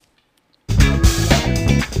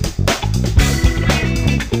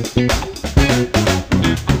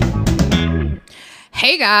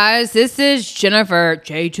guys, this is Jennifer,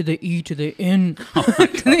 J to the E to the N.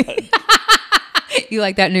 You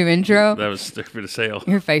like that new intro? That was stupid as hell.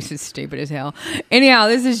 Your face is stupid as hell. Anyhow,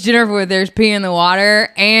 this is Jennifer with There's Pee in the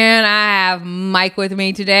Water, and I have Mike with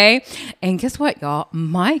me today. And guess what, y'all?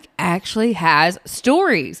 Mike actually has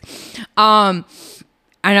stories. I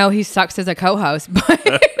know he sucks as a co-host,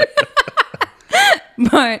 but...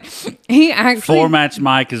 But he actually... Four-match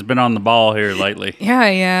Mike has been on the ball here lately. Yeah,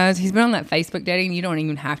 he has. He's been on that Facebook dating. You don't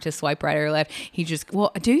even have to swipe right or left. He just...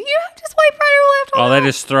 Well, do you have to swipe right or left? Oh, they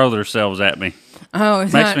just throw themselves at me. Oh,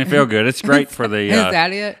 Makes me feel good. It's great for the... Is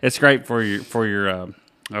that it? It's great for your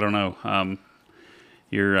I don't know,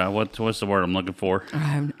 your, what's the word I'm looking for?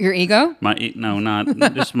 Your ego?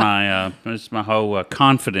 Just my whole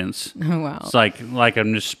confidence. Oh, wow. It's like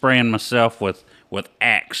I'm just spraying myself with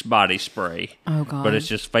Axe body spray. Oh, God. But it's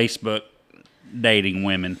just Facebook dating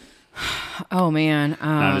women. Oh, man.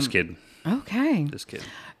 No, just kidding. Okay. Just kidding.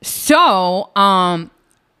 So,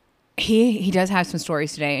 he does have some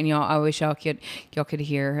stories today, and y'all, I wish y'all could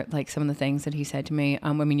hear like some of the things that he said to me.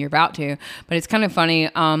 I mean, you're about to, but it's kind of funny.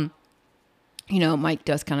 You know, Mike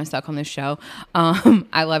does kind of suck on this show.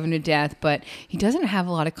 I love him to death, but he doesn't have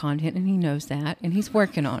a lot of content, and he knows that, and he's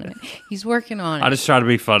working on it. I just try to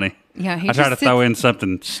be funny. Yeah, I try to throw in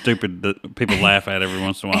something stupid that people laugh at every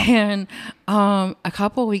once in a while. And a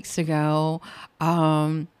couple weeks ago,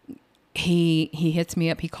 he hits me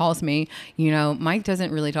up. He calls me. You know, Mike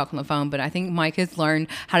doesn't really talk on the phone, but I think Mike has learned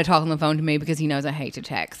how to talk on the phone to me because he knows I hate to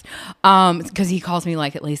text. Because he calls me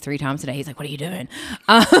like at least 3 times a day. He's like, "What are you doing?"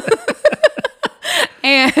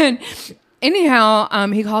 And anyhow,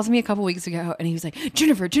 he calls me a couple weeks ago, and he was like,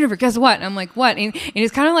 Jennifer, guess what? And I'm like, what? And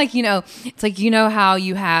it's kind of like, you know, it's like, you know how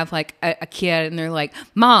you have like a kid, and they're like,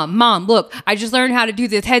 Mom, look, I just learned how to do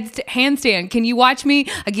this handstand. Can you watch me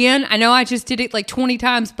again? I know I just did it like 20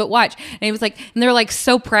 times, but watch. And he was like, and they're like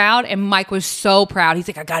so proud, and Mike was so proud. He's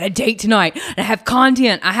like, I got a date tonight, and I have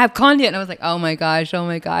content. And I was like, oh my gosh.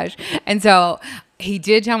 And so he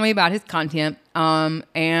did tell me about his content.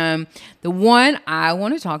 And the one I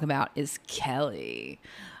want to talk about is Kelly.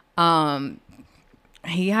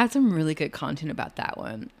 He had some really good content about that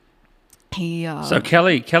one. So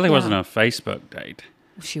Kelly wasn't a Facebook date.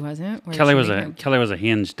 She wasn't? Kelly was a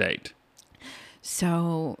Hinge date.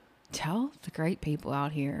 So tell the great people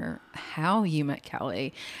out here how you met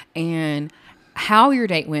Kelly and how your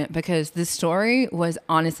date went, because this story was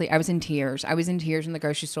honestly, I was in tears. I was in tears in the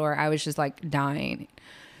grocery store. I was just like dying.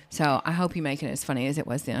 So I hope you make it as funny as it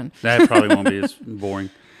was then. That probably won't be as boring.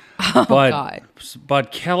 Oh, God.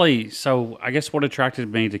 But Kelly, so I guess what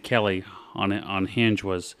attracted me to Kelly on Hinge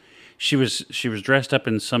was she was dressed up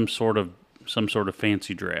in some sort of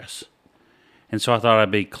fancy dress. And so I thought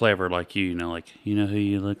I'd be clever like you know who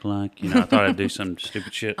you look like. You know, I thought I'd do some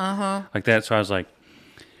stupid shit like that. So I was like,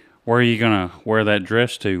 where are you going to wear that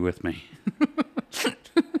dress to with me?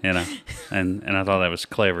 You know, and I thought that was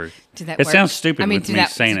clever. Did that it work? sounds stupid with me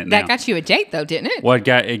saying it now. That got you a date, though, didn't it? Well,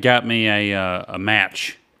 it got me a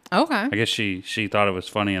match. Okay. I guess she thought it was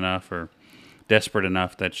funny enough or desperate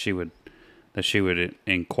enough that she would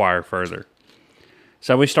inquire further.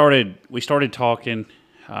 So we started talking,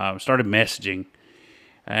 started messaging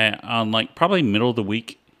on like probably middle of the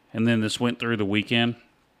week, and then this went through the weekend,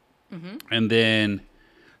 and then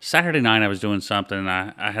Saturday night I was doing something, and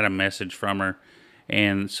I had a message from her,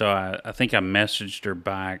 and so I think I messaged her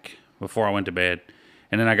back before I went to bed,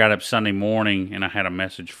 and then I got up Sunday morning and I had a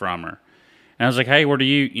message from her, and I was like, "Hey, what are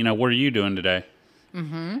you doing today?"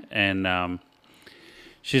 And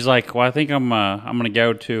she's like, "Well, I think I'm gonna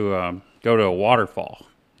go to a waterfall.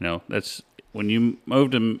 You know, that's when you move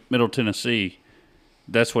to Middle Tennessee,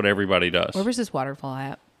 that's what everybody does." Where was this waterfall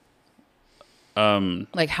at?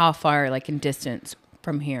 Like how far, like in distance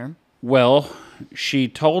from here? Well, she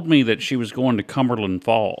told me that she was going to Cumberland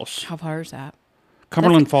Falls. How far is that?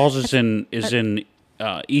 Cumberland Falls is in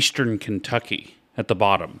eastern Kentucky at the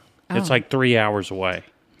bottom. Oh. It's like 3 hours away.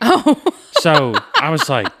 Oh. So I was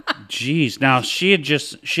like, geez. Now she had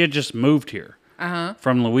just moved here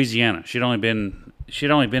from Louisiana. She'd only been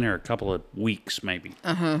here a couple of weeks maybe.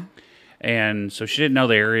 And so she didn't know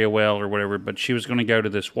the area well or whatever, but she was going to go to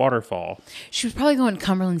this waterfall. She was probably going to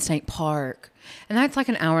Cumberland State Park. And that's like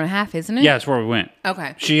an hour and a half, isn't it? Yeah, that's where we went.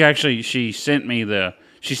 Okay. She sent me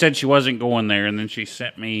she said she wasn't going there, and then she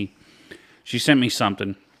sent me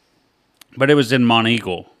something. But it was in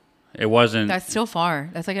Monteagle. It wasn't. That's still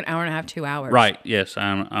far. That's like an hour and a half, 2 hours. Right. Yes,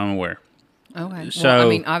 I'm aware. Okay. So, well, I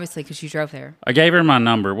mean, obviously, because you drove there. I gave her my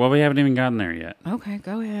number. Well, we haven't even gotten there yet. Okay,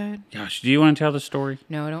 go ahead. Gosh, do you want to tell the story?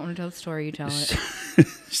 No, I don't want to tell the story. You tell it.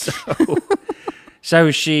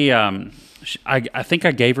 So she I think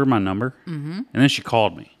I gave her my number, and then she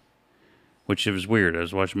called me, which it was weird. I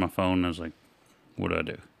was watching my phone, and I was like, what do I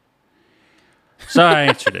do? So I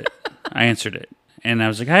answered it. And I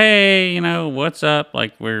was like, hey, what's up?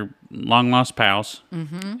 Like, we're long-lost pals.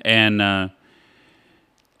 And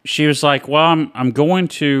she was like, well, I'm going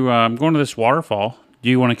to this waterfall. Do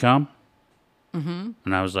you want to come? And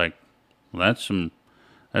I was like, well,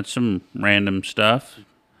 that's some random stuff.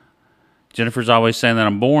 Jennifer's always saying that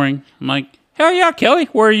I'm boring. I'm like, hell yeah, Kelly,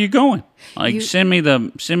 where are you going? Like, send me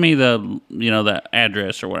the the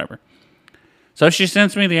address or whatever. So she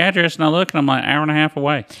sends me the address, and I look, and I'm like, hour and a half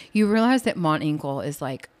away. You realize that Monteagle is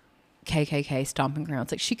like KKK stomping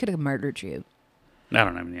grounds. Like, she could have murdered you. I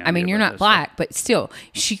don't have any idea. I mean, you're not black, but still,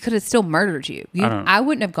 she could have still murdered you. I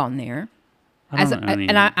wouldn't have gone there.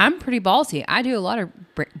 I'm pretty ballsy. I do a lot of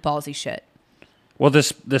ballsy shit. Well,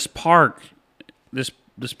 this park, I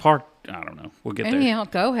don't know. We'll get there. Anyhow,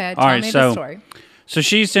 go ahead. Tell me the story. So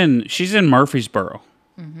she's in Murfreesboro.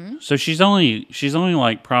 So she's only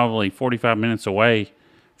like probably 45 minutes away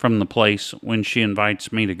from the place when she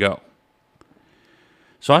invites me to go.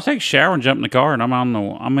 So I take a shower and jump in the car, and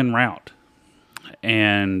I'm en route.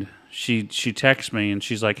 And she texts me, and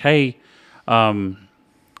she's like, "Hey, do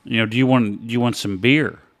you want some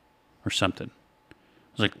beer or something?"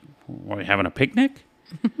 I was like, "Are we having a picnic?"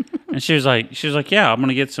 And she was like, "Yeah, I'm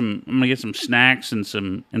gonna get some snacks and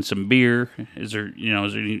some beer. Is there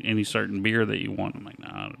any certain beer that you want?" I'm like,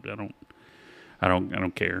 "No, I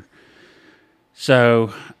don't care."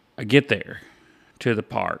 So I get there to the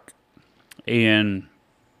park, and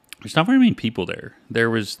there's not very many people there. There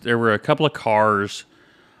were a couple of cars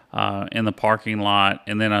in the parking lot,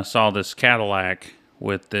 and then I saw this Cadillac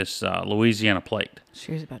with this Louisiana plate.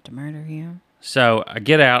 She was about to murder you. So I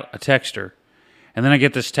get out, I text her, and then I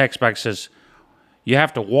get this text back that says, you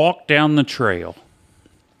have to walk down the trail,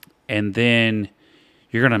 and then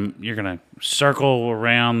you're gonna circle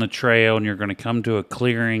around the trail, and you're gonna come to a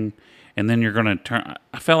clearing, and then you're gonna turn.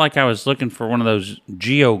 I felt like I was looking for one of those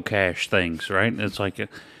geocache things, right? It's like, I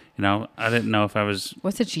didn't know if I was.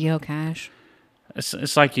 What's a geocache?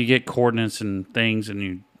 It's like you get coordinates and things, and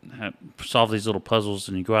you solve these little puzzles,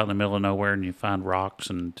 and you go out in the middle of nowhere, and you find rocks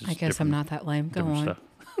and. Just I guess I'm not that lame. Go on. Stuff.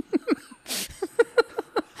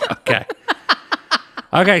 Okay.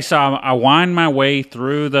 Okay, so I wind my way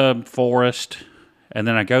through the forest, and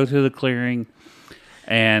then I go through the clearing,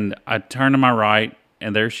 and I turn to my right,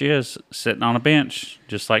 and there she is, sitting on a bench,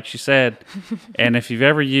 just like she said. And if you've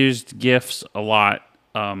ever used GIFs a lot,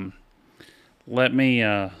 let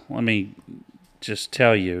me just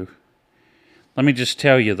tell you. Let me just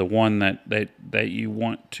tell you the one that you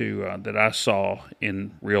want to that I saw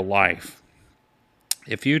in real life.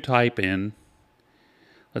 If you type in,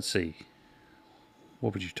 let's see,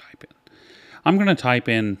 what would you type in? I'm going to type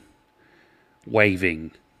in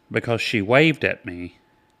waving because she waved at me.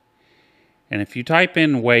 And if you type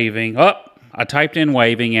in waving, I typed in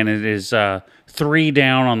waving, and it is 3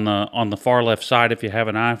 down on the far left side if you have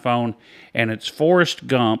an iPhone, and it's Forrest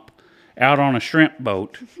Gump out on a shrimp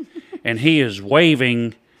boat, and he is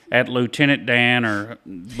waving at Lieutenant Dan or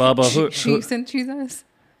Bubba. She sent you this?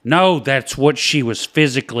 No, that's what she was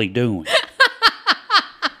physically doing.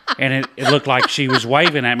 And it looked like she was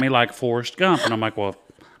waving at me like Forrest Gump. And I'm like, well,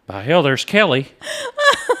 by hell, there's Kelly.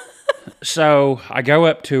 So I go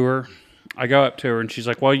up to her, and she's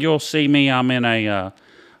like, well, you'll see me. I'm in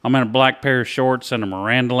a black pair of shorts and a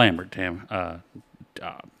Miranda Lambert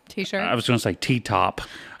T-shirt? I was going to say T-top.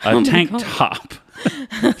 A tank top.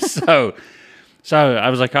 So I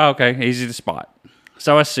was like, oh, okay, easy to spot.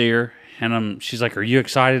 So I see her, and she's like, are you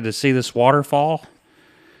excited to see this waterfall?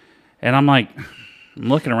 And I'm like, I'm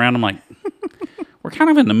looking around, I'm like, we're kind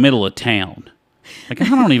of in the middle of town. Like, I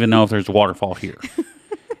don't even know if there's a waterfall here.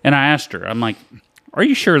 And I asked her, I'm like, are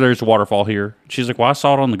you sure there's a waterfall here? She's like, well, I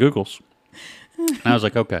saw it on the Googles. And I was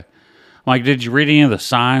like, okay. I'm like, did you read any of the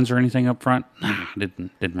signs or anything up front? Nah, I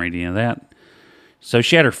didn't read any of that. So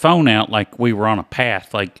she had her phone out like we were on a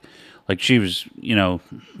path, like she was,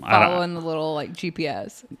 following the little like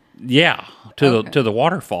GPS. Yeah, to the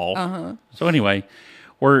waterfall. Uh-huh. So anyway,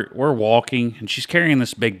 we're walking, and she's carrying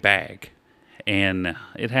this big bag, and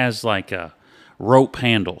it has like rope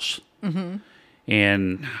handles. Mm-hmm.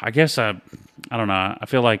 And I guess I don't know. I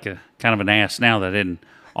feel like kind of an ass now that I didn't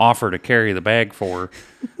offer to carry the bag for her.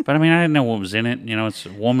 But I mean, I didn't know what was in it. It's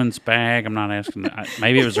a woman's bag. I'm not asking.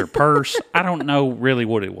 Maybe it was her purse. I don't know really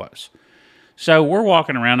what it was. So we're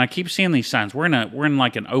walking around. I keep seeing these signs. We're in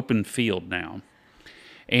like an open field now.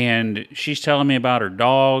 And she's telling me about her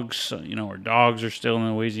dogs. Her dogs are still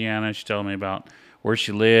in Louisiana. She's telling me about where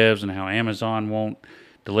she lives and how Amazon won't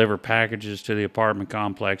deliver packages to the apartment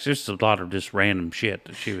complex. Just a lot of just random shit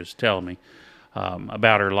that she was telling me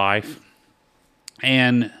about her life.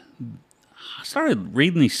 And I started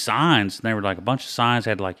reading these signs, and they were like a bunch of signs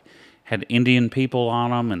had Indian people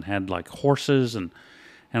on them and had like horses, and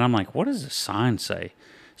I'm like, what does the sign say?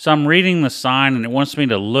 So I'm reading the sign, and it wants me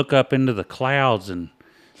to look up into the clouds and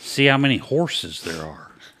see how many horses there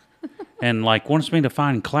are, and like wants me to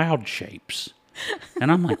find cloud shapes,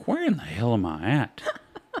 and I'm like, where in the hell am I at?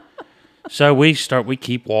 So we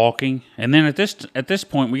keep walking, and then at this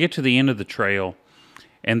point we get to the end of the trail,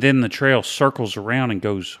 and then the trail circles around and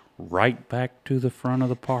goes right back to the front of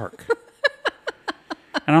the park.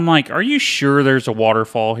 And I'm like, are you sure there's a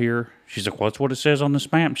waterfall here? She's like, well, that's what it says on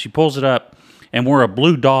this map. She pulls it up, and we're a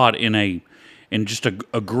blue dot in just a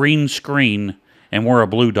green screen, and we're a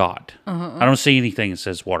blue dot. I don't see anything that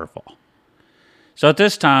says waterfall. So at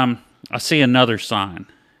this time, I see another sign,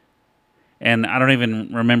 and I don't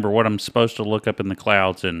even remember what I'm supposed to look up in the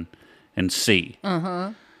clouds and see.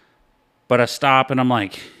 But I stop, and I'm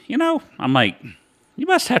like, you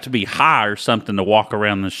must have to be high or something to walk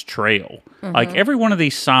around this trail. Like, every one of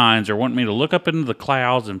these signs are wanting me to look up into the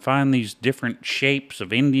clouds and find these different shapes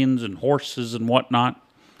of Indians and horses and whatnot.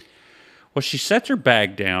 Well, she sets her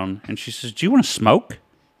bag down, and she says, do you want to smoke?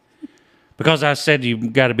 Because I said you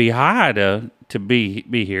got to be high to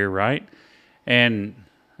be here, right? And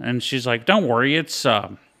she's like, don't worry, it's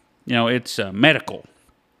medical.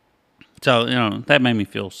 So, that made me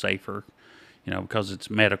feel safer. Because it's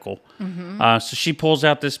medical. So she pulls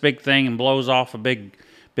out this big thing and blows off a big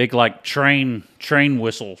like train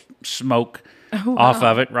whistle smoke off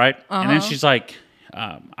of it, right? And then she's like,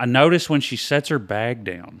 I noticed when she sets her bag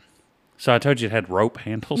down. So I told you it had rope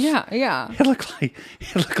handles. Yeah. It looked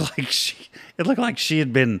like she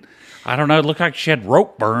had been, I don't know, it looked like she had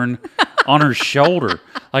rope burn on her shoulder.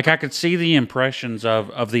 Like I could see the impressions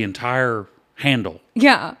of the entire handle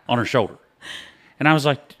on her shoulder. And I was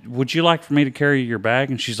like, would you like for me to carry your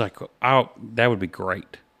bag? And she's like, oh, that would be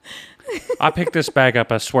great. I picked this bag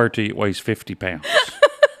up, I swear to you, it weighs 50 pounds.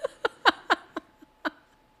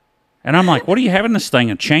 And I'm like, what do you have in this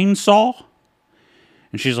thing, a chainsaw?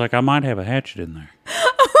 And she's like, I might have a hatchet in there.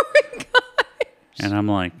 Oh, my gosh. And I'm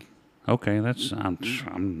like, okay, I'm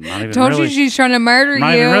not even Told really... you she's trying to murder you. I'm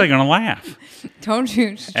not even really going to laugh. Told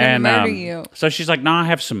you she's trying to murder you. So she's like, no, I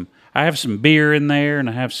have some beer in there, and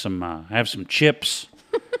I have some chips.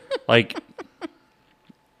 Like,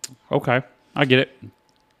 okay, I get it.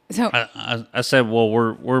 So I said, well,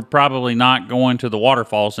 we're probably not going to the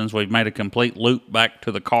waterfall since we've made a complete loop back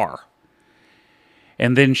to the car.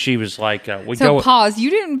 And then she was like, pause. You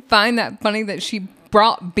didn't find that funny that she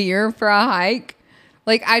brought beer for a hike?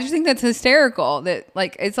 Like, I just think that's hysterical. That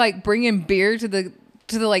like it's like bringing beer to the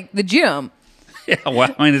gym. Yeah, well,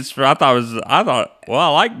 I mean, I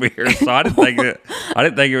like beer, so I didn't think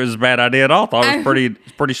it was a bad idea at all. I thought it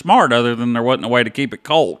was pretty smart, other than there wasn't a way to keep it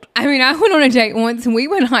cold. I mean, I went on a date once, and we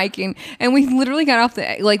went hiking, and we literally got off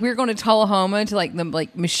we were going to Tullahoma to the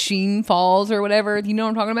Machine Falls or whatever. You know what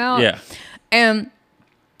I'm talking about? Yeah. And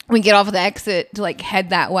we get off of the exit to head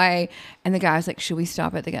that way, and the guy's like, "Should we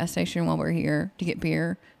stop at the gas station while we're here to get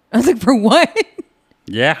beer?" I was like, "For what?"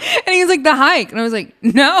 Yeah. And he was like, the hike. And I was like,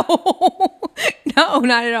 no,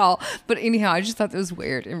 not at all. But anyhow, I just thought that was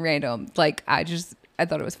weird and random. I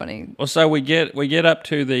thought it was funny. Well, so we get up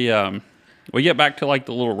to we get back to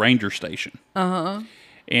the little ranger station. And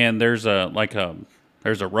there's a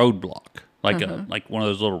roadblock, like one of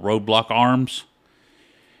those little roadblock arms.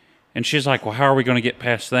 And she's like, well, how are we going to get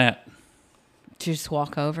past that? Just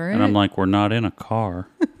walk over it. And I'm like, we're not in a car.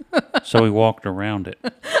 So we walked around it.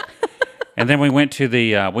 And then we went to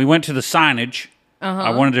the signage.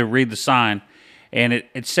 I wanted to read the sign, and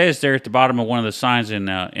it says there at the bottom of one of the signs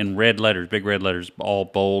in red letters, big red letters, all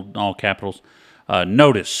bold, all capitals.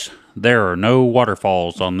 Notice there are no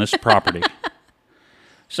waterfalls on this property.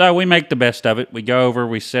 So we make the best of it. We go over.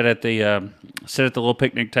 We sit at the little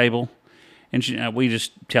picnic table, and we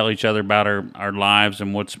just tell each other about our lives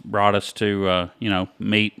and what's brought us to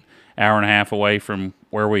meet hour and a half away from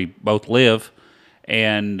where we both live,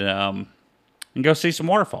 and go see some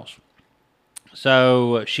waterfalls.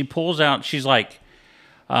 So she pulls out. She's like,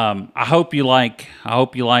 "I hope you like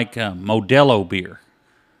Modelo beer."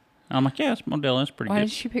 And I'm like, "Yeah, it's Modelo. It's pretty good." Why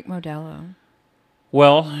did she pick Modelo?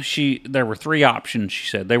 Well, there were three options. She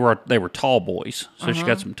said they were tall boys, so she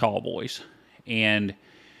got some tall boys, and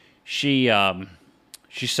she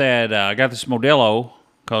said, "I got this Modelo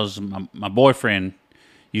because my boyfriend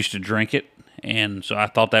used to drink it, and so I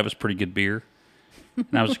thought that was pretty good beer."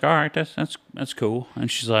 And I was like, all right, that's cool. And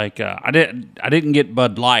she's like, I didn't get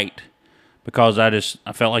Bud Light because I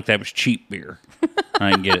felt like that was cheap beer.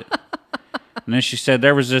 I didn't get it. And then she said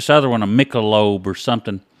there was this other one, a Michelob or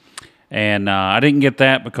something. And I didn't get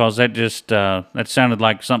that because that just that sounded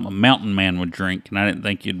like something a mountain man would drink, and I didn't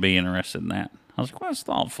think you'd be interested in that. I was like, well, that's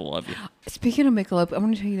thoughtful of you. Speaking of Michelob, I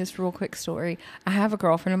want to tell you this real quick story. I have a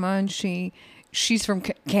girlfriend of mine. She's from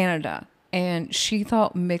Canada, and she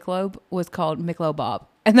thought Michelob was called Michelob Bob,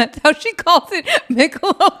 and that's how she calls it,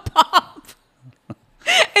 Michelob Bob.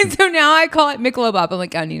 And so now I call it Michelob Bob. I'm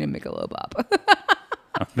like, I need a Michelob Bob.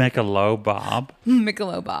 A Michelob Bob?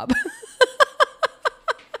 Michelob Bob.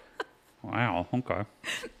 Wow, okay.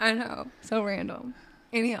 I know. So random.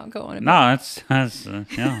 Anyhow, go on. No, that's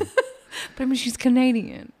yeah. But I mean, she's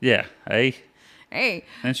Canadian. Yeah, hey. Hey.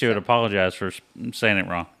 Then she would apologize for saying it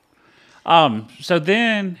wrong. So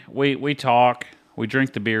then we talk, we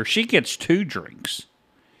drink the beer. She gets 2 drinks.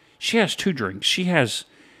 She has 2 drinks. She has,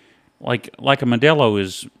 like a Modelo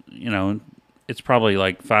is, it's probably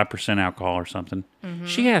like 5% alcohol or something. Mm-hmm.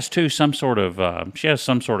 She has some sort of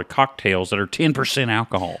cocktails that are 10%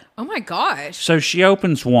 alcohol. Oh my gosh. So she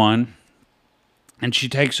opens one and she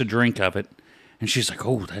takes a drink of it and she's like,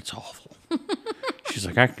 oh, that's awful. She's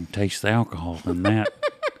like, I can taste the alcohol in that.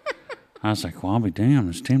 I was like, well, I'll be damned,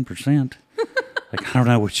 it's 10%. Like, I don't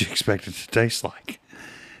know what you expect it to taste like.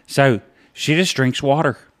 So she just drinks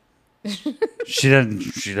water. She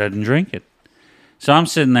doesn't drink it. So I'm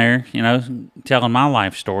sitting there, telling my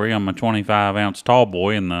life story. I'm a 25-ounce tall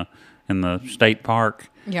boy in the state park.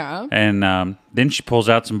 Yeah. And then she pulls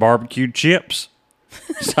out some barbecued chips.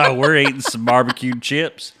 So we're eating some barbecued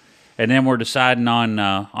chips, and then we're deciding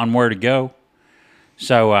on where to go.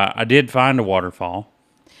 So I did find a waterfall.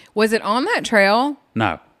 Was it on that trail?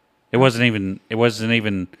 No, it wasn't even. Was it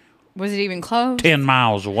even close? 10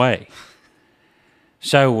 miles away.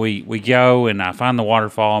 So we go, and I find the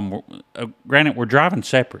waterfall. And granted, we're driving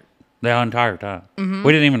separate the entire time. Mm-hmm.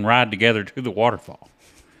 We didn't even ride together to the waterfall.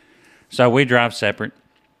 So we drive separate.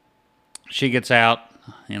 She gets out.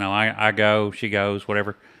 I go. She goes.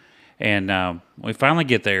 Whatever. And we finally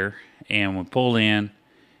get there, and we pull in.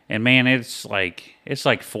 And man, it's like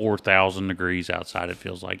 4,000 degrees outside. It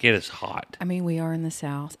feels like it is hot. I mean, we are in the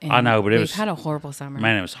South. And I know, but we've had a horrible summer.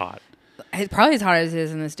 Man, it was hot. It's probably as hot as it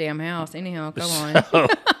is in this damn house. Anyhow, go on.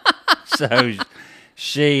 So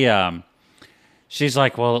she's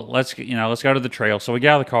like, well, let's go to the trail. So we get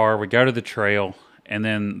out of the car, we go to the trail, and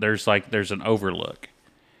then there's an overlook,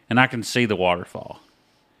 and I can see the waterfall.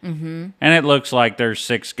 Mm-hmm. And it looks like there's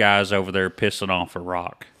 6 guys over there pissing off a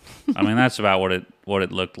rock. I mean, that's about what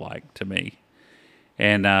it looked like to me.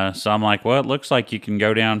 And so I'm like, well, it looks like you can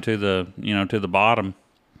go down to the bottom.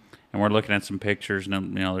 And we're looking at some pictures,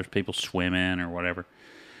 and there's people swimming or whatever.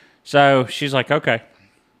 So she's like, okay.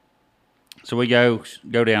 So we go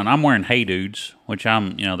down. I'm wearing Hey Dudes, which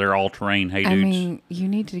they're all terrain Hey Dudes. I mean, you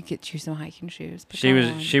need to get you some hiking shoes. She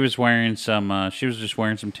was wearing some. She was just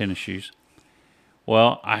wearing some tennis shoes.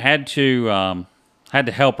 Well, I had to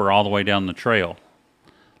help her all the way down the trail.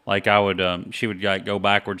 Like I would, she would go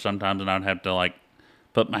backwards sometimes, and I'd have to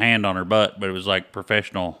put my hand on her butt. But it was like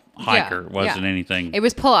professional hiker. It wasn't anything. It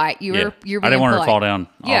was polite. You're being polite. I didn't want her to fall down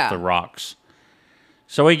off the rocks.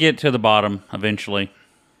 So we get to the bottom eventually,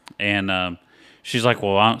 and she's like,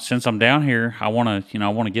 "Well, since I'm down here, I want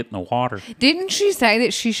to get in the water." Didn't she say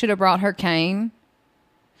that she should have brought her cane?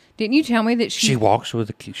 Didn't you tell me that she walks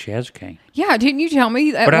with she has a cane? Yeah, didn't you tell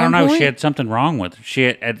me that? But I don't know. She had something wrong with her. She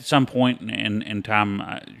at some point in time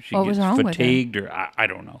she gets fatigued, or I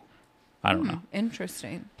don't know. I don't know.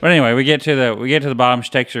 Interesting. But anyway, we get to the bottom.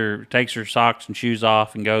 She takes her socks and shoes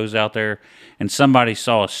off and goes out there, and somebody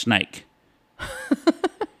saw a snake.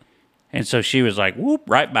 And so she was like, whoop,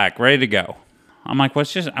 right back, ready to go. I'm like, well,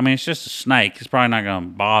 it's just a snake. It's probably not going to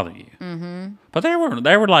bother you. Mm-hmm. But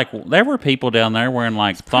there were people down there wearing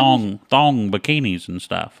thong bikinis and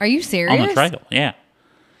stuff. Are you serious? On the trail, yeah.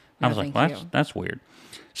 I was like, well, that's weird.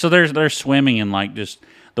 So they're swimming in just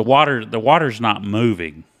the water. The water's not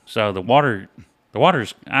moving. So the water's.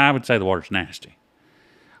 I would say the water's nasty.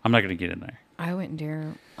 I'm not going to get in there. I wouldn't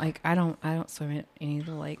dare. I don't swim in any of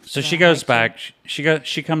the lakes. So she goes back.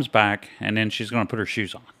 She comes back, and then she's going to put her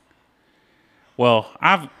shoes on. Well,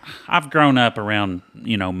 I've grown up around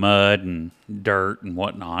mud and dirt and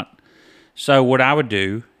whatnot. So what I would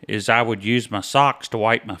do is I would use my socks to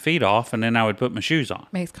wipe my feet off, and then I would put my shoes on.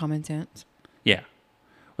 Makes common sense. Yeah.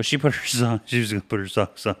 Well, she was going to put her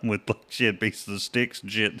socks on with she had pieces of sticks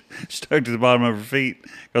and shit stuck to the bottom of her feet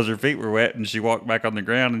because her feet were wet, and she walked back on the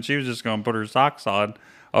ground, and she was just going to put her socks on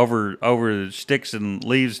over sticks and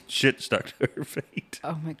leaves shit stuck to her feet.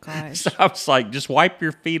 Oh my gosh! So I was like, just wipe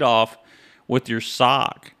your feet off with your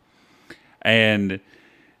sock. And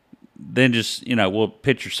then just, we'll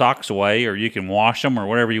put your socks away, or you can wash them, or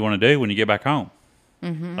whatever you want to do when you get back home.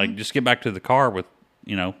 Mm-hmm. Like, just get back to the car with,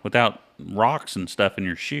 without rocks and stuff in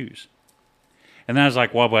your shoes. And then I was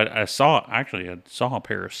like, well, but I saw a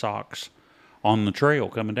pair of socks on the trail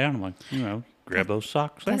coming down. I'm like, grab those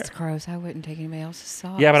socks there. That's gross. I wouldn't take anybody else's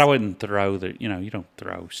socks. Yeah, but I wouldn't throw you don't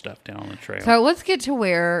throw stuff down on the trail. So let's get to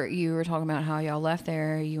where you were talking about how y'all left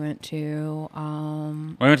there. You went to...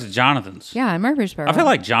 we went to Jonathan's. Yeah, in Murfreesboro. I feel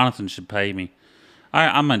like Jonathan should pay me.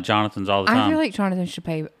 I'm at Jonathan's all the time. I feel like Jonathan should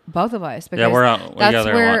pay both of us. Because yeah, we're out. We that's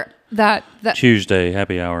where that Tuesday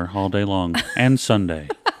happy hour all day long, and Sunday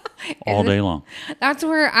all day long. That's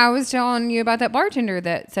where I was telling you about that bartender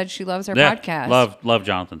that said she loves our podcast. Love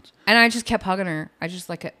Jonathan's. And I just kept hugging her. I just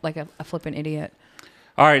like a flipping idiot.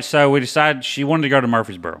 All right, so we decided she wanted to go to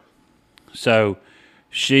Murfreesboro. So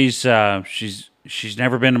she's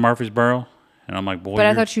never been to Murfreesboro, and I'm like, boy. But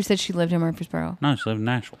I thought you said she lived in Murfreesboro. No, she lived in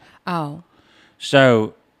Nashville. Oh.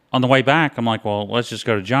 So on the way back, I'm like, well, let's just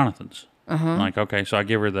go to Jonathan's. I'm like, okay. So I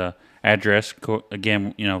give her the address.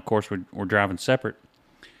 Again, of course, we're driving separate.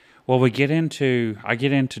 Well, I get into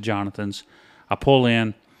Jonathan's. I pull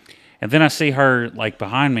in, and then I see her like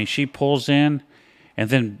behind me. She pulls in, and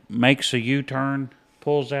then makes a U-turn,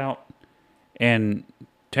 pulls out, and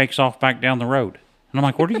takes off back down the road. And I'm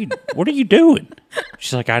like, what are you doing?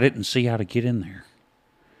 She's like, I didn't see how to get in there.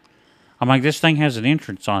 I'm like, this thing has an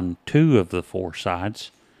entrance on 2 of the 4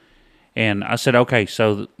 sides. And I said, okay,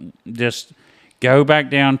 so just go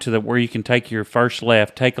back down to where you can take your first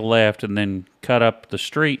left, take a left, and then cut up the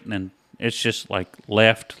street, and then it's just like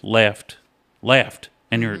left,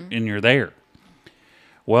 and you're there.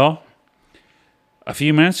 Well, a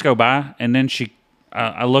few minutes go by, and then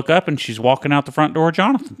I look up, and she's walking out the front door of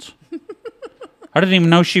Jonathan's. I didn't even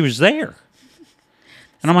know she was there.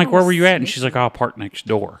 And I'm like, where were you at? And she's like, I parked next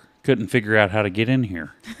door. Couldn't figure out how to get in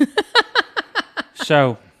here.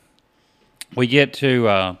 So we get to,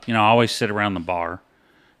 I always sit around the bar.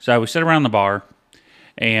 So we sit around the bar,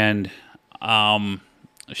 and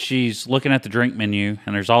she's looking at the drink menu,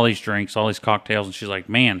 and there's all these drinks, all these cocktails, and she's like,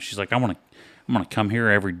 I want to come here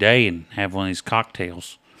every day and have one of these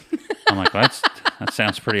cocktails. I'm like, well, that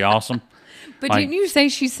sounds pretty awesome. But didn't you say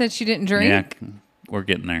she said she didn't drink? Yeah, we're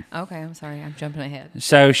getting there. Okay, I'm sorry. I'm jumping ahead.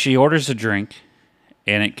 So she orders a drink,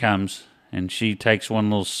 and it comes, and she takes one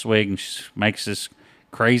little swig, and she makes this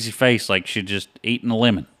crazy face like she'd just eaten a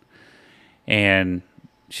lemon. And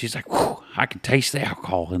she's like, whew, I can taste the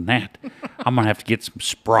alcohol in that. I'm going to have to get some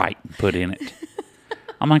Sprite and put in it.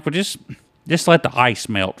 I'm like, well, just let the ice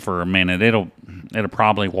melt for a minute. It'll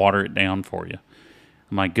probably water it down for you.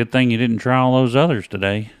 I'm like, good thing you didn't try all those others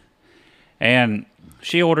today. And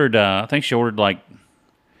she ordered, I think she ordered like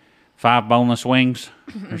 5 boneless wings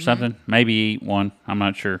or something. Maybe eat one. I'm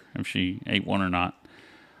not sure if she ate one or not.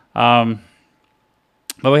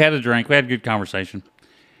 But we had a drink. We had a good conversation.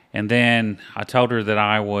 And then I told her that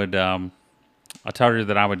I would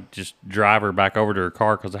just drive her back over to her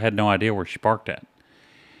car because I had no idea where she parked at.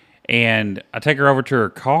 And I take her over to her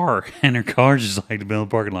car, and her car's just like the middle of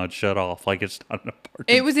the parking lot shut off. Like it's not in a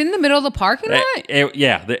parking. It was in the middle of the parking lot?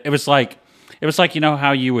 It was like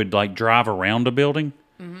how you would like drive around a building.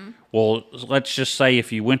 Mm-hmm. Well, let's just say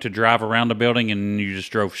if you went to drive around the building and you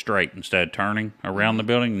just drove straight instead of turning around the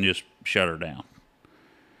building and just shut her down.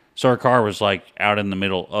 So her car was like out in the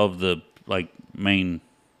middle of the like main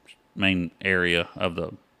area of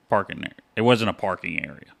the parking area. It wasn't a parking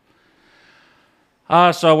area.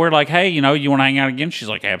 So we're like, hey, you want to hang out again? She's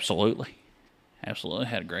like, absolutely. Absolutely.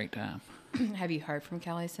 Had a great time. Have you heard from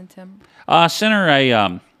Kelly since him? I sent her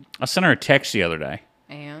a text the other day.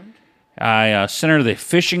 And? I sent her the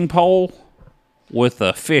fishing pole with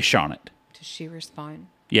a fish on it. Does she respond?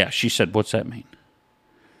 Yeah, she said, what's that mean?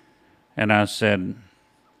 And I said,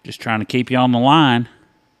 just trying to keep you on the line.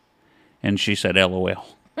 And she said, LOL.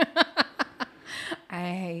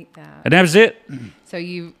 I hate that. And that was it. So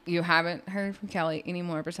you haven't heard from Kelly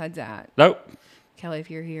anymore besides that? Nope. Kelly, if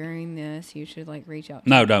you're hearing this, you should like reach out.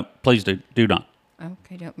 No, don't. Please do. Do not.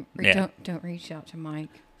 Okay, don't reach out to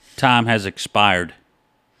Mike. Time has expired.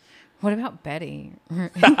 What about Betty?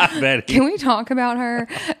 Betty. Can we talk about her?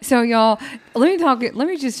 So y'all, let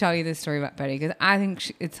me just tell you this story about Betty because I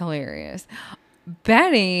think it's hilarious.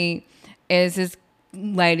 Betty is this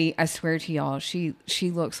lady, I swear to y'all, she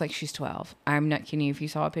looks like she's 12. I'm not kidding you. If you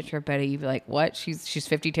saw a picture of Betty, you'd be like, what? She's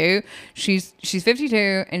 52? She's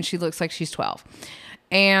 52 and she looks like she's 12.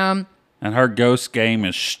 And her ghost game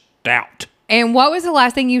is stout. And what was the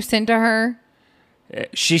last thing you sent to her?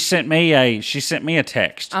 She sent me a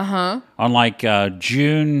text. On like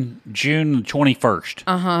June the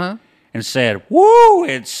 21st. And said, "Woo,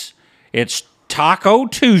 it's Taco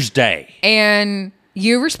Tuesday. And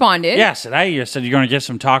you responded. Yeah, I said, hey, I said, you're going to get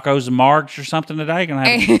some tacos and margs or something today? Going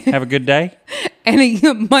to have a good day? And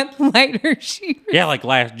a month later, Yeah, like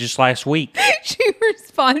last week. she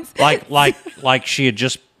responds. Like she had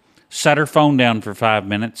just set her phone down for 5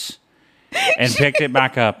 minutes and picked it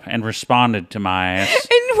back up and responded to my ass.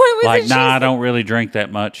 And what was like, it? nah, I don't really drink that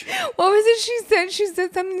much. What was it she said? She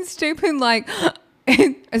said something stupid like,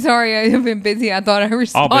 sorry, I've been busy. I thought I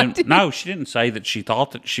responded. No, she didn't say that she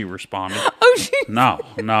thought that she responded. No,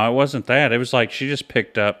 it wasn't that. It was like she just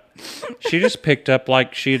picked up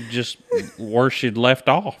like she had just where she'd left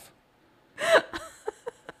off.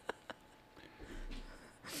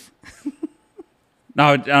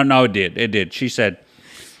 No, it did. It did. She said,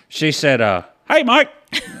 hey, Mike,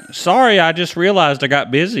 sorry, I just realized I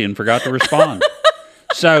got busy and forgot to respond.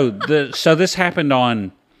 So this happened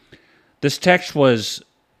on, this text was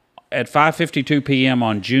at 5:52 p.m.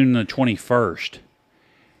 on June the 21st.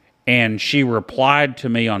 And she replied to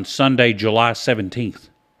me on Sunday, July 17th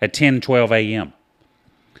at 10:12 a.m.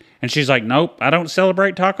 And she's like, nope, I don't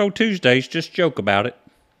celebrate Taco Tuesdays. Just joke about it.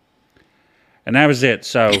 And that was it.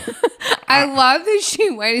 So I love that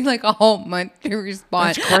she waited like a whole month to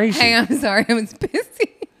respond. That's crazy. Hey, I'm sorry, I was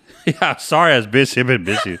busy. Yeah, sorry I was busy. I've been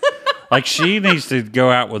busy. Like, she needs to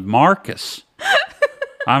go out with Marcus.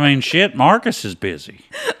 I mean, shit, Marcus is busy.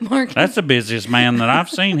 That's the busiest man that I've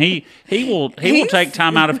seen. He will take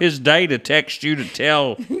time out of his day to text you to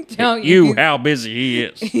tell you how busy he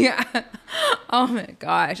is. Yeah. Oh my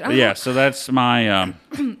gosh. Yeah. So that's my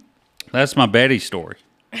Betty story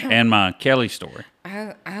and my Kelly story.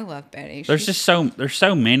 I love Betty. There's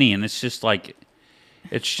so many, and it's just like,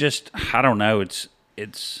 I don't know.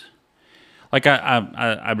 It's like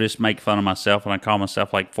I just make fun of myself and I call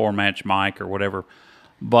myself like 4-match Mike or whatever.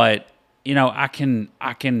 But, you know, I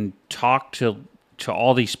can talk to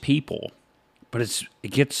all these people, but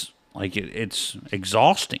it gets like it's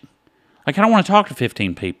exhausting. Like, I don't want to talk to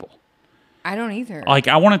 15 people. I don't either. Like,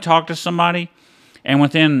 I want to talk to somebody, and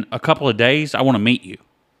within a couple of days, I want to meet you.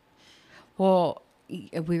 Well,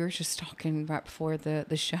 we were just talking right before the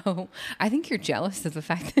show. I think you're jealous of the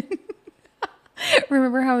fact that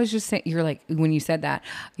remember how I was just saying, you're like, when you said that,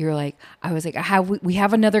 you're like, I was like, we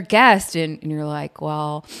have another guest. And you're like,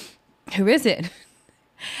 well, who is it?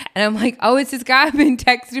 And I'm like, oh, it's this guy I've been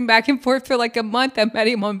texting back and forth for like a month. I met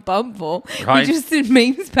him on Bumble. Right. We just did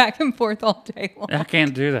memes back and forth all day long. I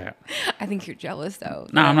can't do that. I think you're jealous, though.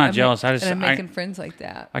 No, I'm not jealous. I'm making friends like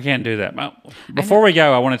that. I can't do that. Before we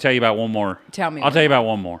go, I want to tell you about one more. Tell me. I'll tell you about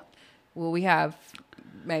one more. Well, we have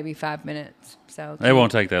maybe 5 minutes. So it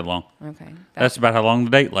won't take that long. Okay. That's about how long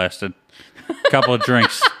the date lasted. Couple of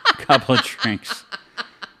drinks.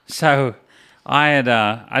 So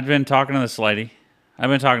I'd been talking to this lady. I've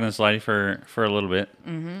been talking to this lady for a little bit.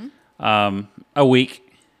 Mm-hmm. A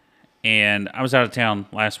week. And I was out of town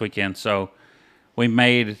last weekend, so we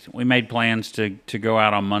made plans to go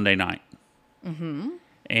out on Monday night. Mm-hmm.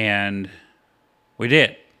 And we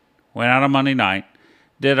did. Went out on Monday night.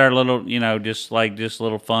 Did our little, just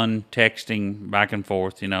little fun texting back and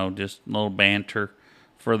forth, just a little banter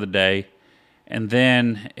for the day. And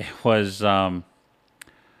then it was, I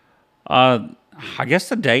guess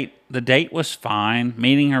the date was fine.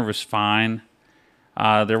 Meeting her was fine.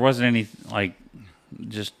 There wasn't any,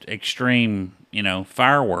 just extreme,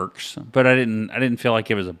 fireworks, but I didn't feel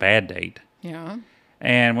like it was a bad date. Yeah.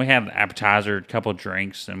 And we had an appetizer, a couple of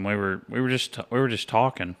drinks, and we were just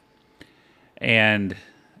talking. And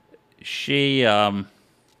she was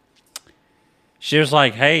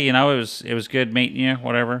like, "Hey, it was good meeting you,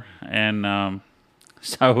 whatever." And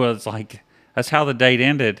so it's like that's how the date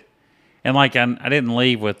ended. And like I didn't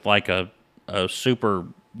leave with like a super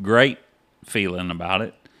great feeling about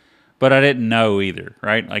it, but I didn't know either,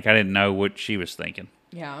 right? Like I didn't know what she was thinking.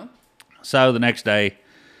 Yeah. So the next day,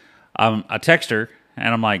 I text her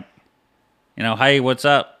and I'm like, hey, what's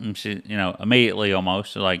up? And she, immediately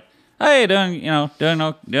almost like, hey, doing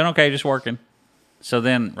okay, just working. So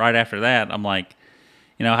then right after that, I'm like,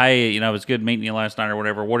 hey, it was good meeting you last night or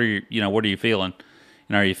whatever. What are you feeling?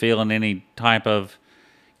 Are you feeling any type of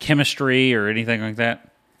chemistry or anything like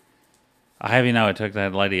that? I have it took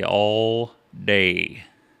that lady all day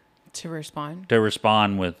to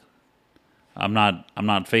respond with, I'm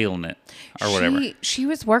not feeling it or whatever. She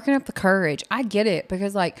was working up the courage. I get it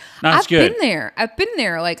because I've good. been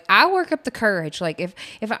there. Like I work up the courage. Like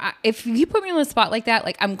if you put me on the spot like that,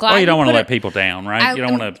 like I'm glad. Well, you don't want to let people down, right? You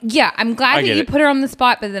don't want to. Yeah, I'm glad that you put her on the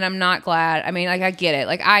spot, but then I'm not glad. I mean, like I get it.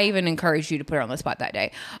 Like I even encouraged you to put her on the spot that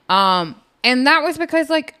day. And that was because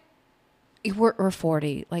we're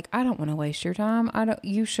 40. Like, I don't want to waste your time.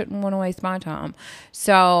 You shouldn't want to waste my time.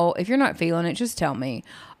 So if you're not feeling it, just tell me.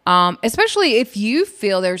 Especially if you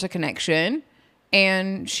feel there's a connection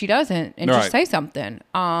and she doesn't, and just say something.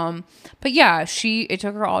 But yeah, it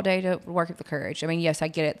took her all day to work up the courage. I mean, yes, I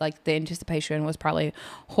get it. Like, the anticipation was probably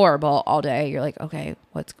horrible all day. You're like, okay,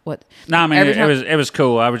 what? No, I mean, it was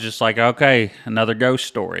cool. I was just like, okay, another ghost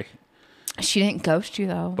story. She didn't ghost you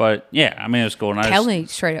though. But yeah, I mean, it was cool. And Kelly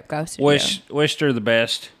straight up ghosted you. Wished her the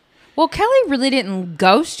best. Well, Kelly really didn't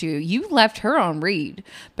ghost you. You left her on read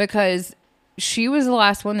because she was the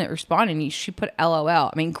last one that responded. She put LOL.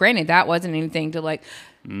 I mean, granted, that wasn't anything to like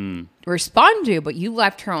respond to, but you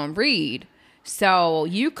left her on read, so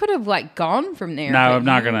you could have like gone from there. No, I'm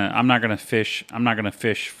not gonna fish. I'm not gonna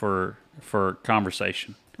fish for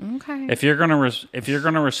conversation. Okay. If you're gonna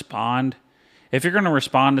respond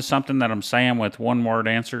to something that I'm saying with one word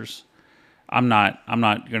answers, I'm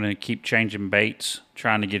not gonna keep changing baits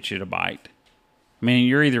trying to get you to bite. I mean,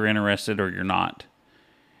 you're either interested or you're not.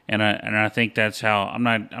 And I think that's how I'm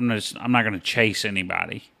not going to chase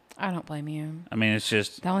anybody. I don't blame you. I mean, it's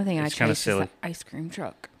just the only thing I chase is silly. the ice cream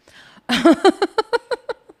truck.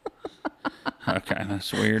 Okay,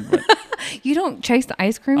 that's weird. But you don't chase the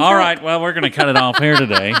ice cream truck? All right, well, we're going to cut it off here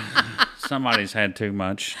today. Somebody's had too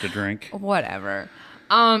much to drink. Whatever.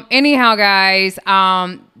 Anyhow, guys,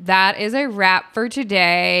 that is a wrap for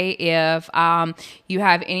today. If you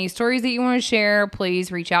have any stories that you want to share,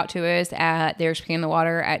 please reach out to us at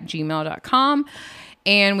there'spee@gmail.com.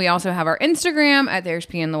 And we also have our Instagram at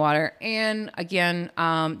there'spee, and again,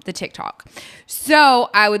 the TikTok. So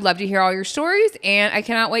I would love to hear all your stories, and I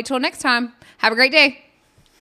cannot wait till next time. Have a great day.